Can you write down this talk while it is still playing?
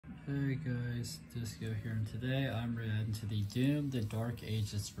Hey guys, D1sco here, and today I'm reacting to the Doom The Dark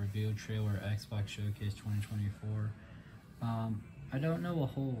Ages review trailer Xbox Showcase 2024. I don't know a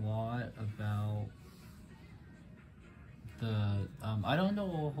whole lot about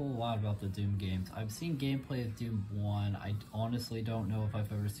the Doom games. I've seen gameplay of Doom 1. I honestly don't know if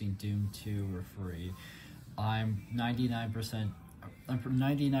I've ever seen Doom 2 or 3. I'm 99%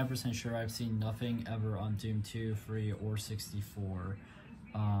 sure I've seen nothing ever on Doom 2, 3, or 64.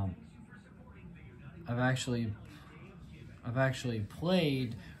 I've actually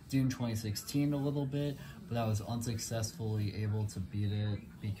played Doom 2016 a little bit, but I was unsuccessfully able to beat it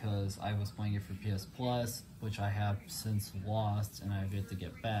because I was playing it for PS Plus, which I have since lost and I've yet to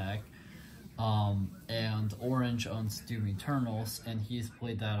get back. And Orange owns Doom Eternals, and he's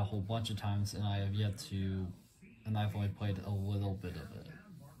played that a whole bunch of times, and I've only played a little bit of it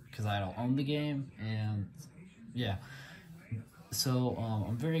because I don't own the game, and yeah. So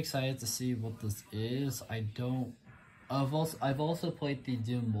I'm very excited to see what this is. I've also played the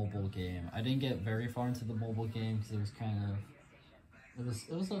Doom mobile game. I didn't get very far into the mobile game because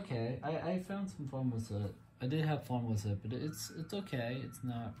it was okay. I found some fun with it. I did have fun with it, but it's okay. It's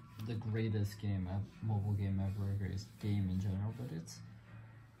not the greatest mobile game ever, or greatest game in general, but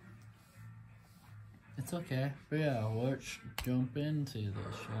it's okay. But yeah, let's jump into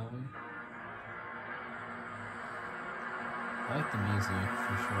this, shall we? I like the music,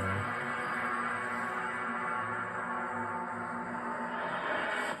 for sure.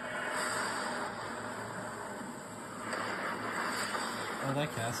 Oh, that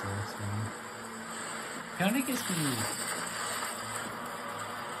castle looks fun. Kinda gives me...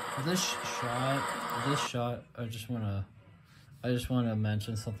 This shot, I just wanna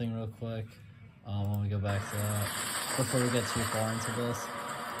mention something real quick, when we go back to that, before we get too far into this.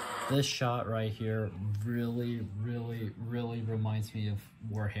 This shot right here really reminds me of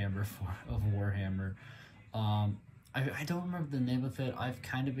Warhammer. I don't remember the name of it. I've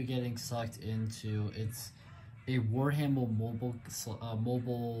kind of been getting sucked into. It's a Warhammer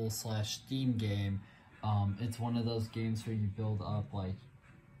mobile/Steam game. It's one of those games where you build up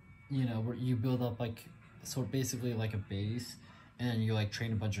basically like a base, and you like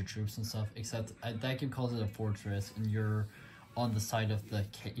train a bunch of troops and stuff. Except that game calls it a fortress, and you're on the side of the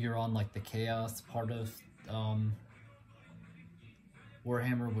chaos part of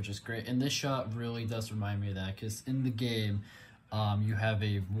Warhammer, which is great. And this shot really does remind me of that, because in the game you have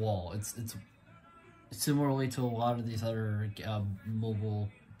a wall. It's similarly to a lot of these other mobile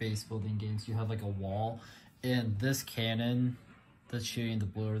base building games. You have like a wall, and this cannon that's shooting the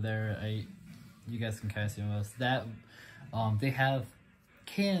blue there, you guys can kind of see this, that they have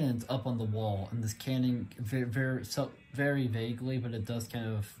cannons up on the wall, and this cannon very vaguely, but it does kind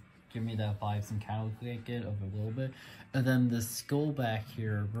of give me that vibes and kind of like it of a little bit. And then the skull back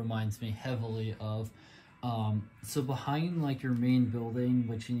here reminds me heavily of so behind like your main building,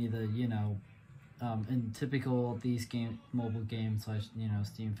 which you need to, in typical these mobile games /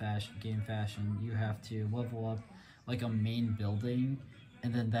 Steam game fashion, you have to level up like a main building,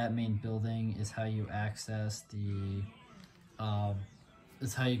 and then that main building is how you access the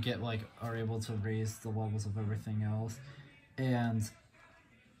is how you are able to raise the levels of everything else. And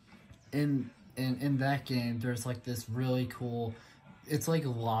in that game, there's like this really cool, it's like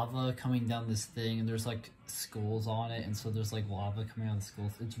lava coming down this thing, and there's like skulls on it, and so there's like lava coming out of the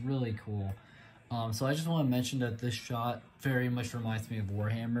skulls. It's really cool. So I just want to mention that this shot very much reminds me of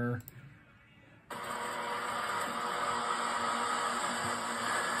Warhammer.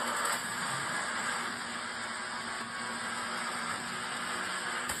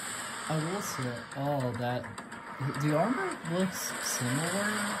 I will say, the armor looks similar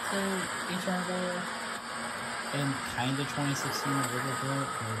to HR and kind of 2016 a little bit,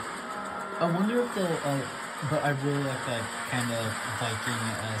 but I wonder if they'll, but I really like that kind of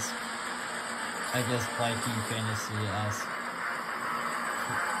Viking-esque, I guess Viking fantasy-esque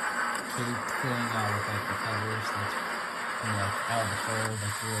killing out with like the feathers, that's, out of the fur,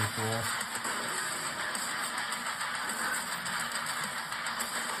 that's really cool.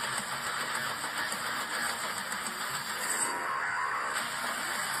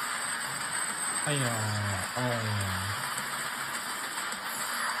 Oh yeah. I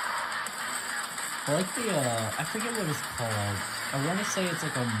like I forget what it's called. I want to say it's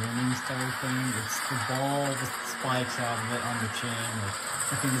like a morning star thing. It's the ball that spikes out of it on the chain.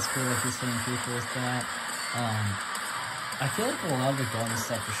 I think it's cool, like the same people as that. I feel like a lot of the gun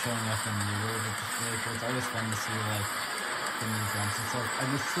stuff is showing up in the world, which is really cool. It's always fun to see the new guns and stuff.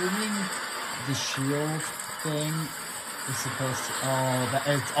 I'm assuming the shield thing is supposed to,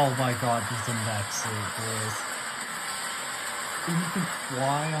 oh my god, he's in that suit, boys. And you can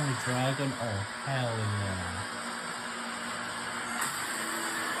fly on a dragon? Oh, hell yeah.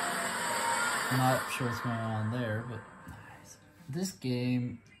 I'm not sure what's going on there, but nice. This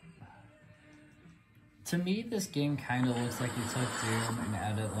game, to me, this game kind of looks like you took Doom and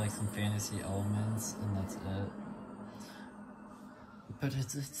added like some fantasy elements, and that's it. But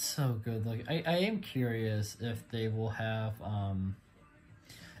it's so good. Like I am curious if they will have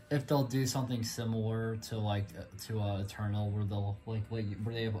if they'll do something similar to like Eternal, where they'll like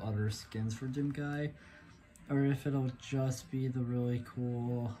where they have other skins for Doom Guy, or if it'll just be the really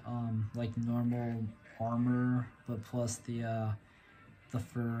cool like normal armor, but plus the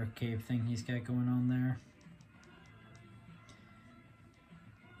fur cape thing he's got going on there.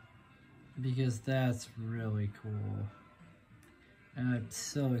 Because that's really cool. And I'm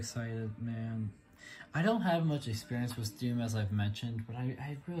so excited, man. I don't have much experience with Doom, as I've mentioned, but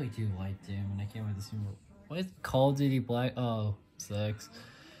I really do like Doom, and I can't wait to see what is Call of Duty Black. Oh, 6.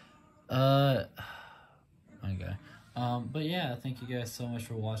 Okay. But yeah, thank you guys so much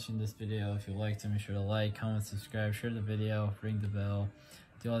for watching this video. If you liked it, make sure to like, comment, subscribe, share the video, ring the bell,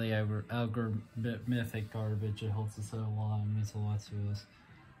 do all the algorithmic garbage. It helps us out a lot. It means a lot to us.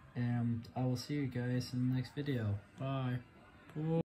 And I will see you guys in the next video. Bye.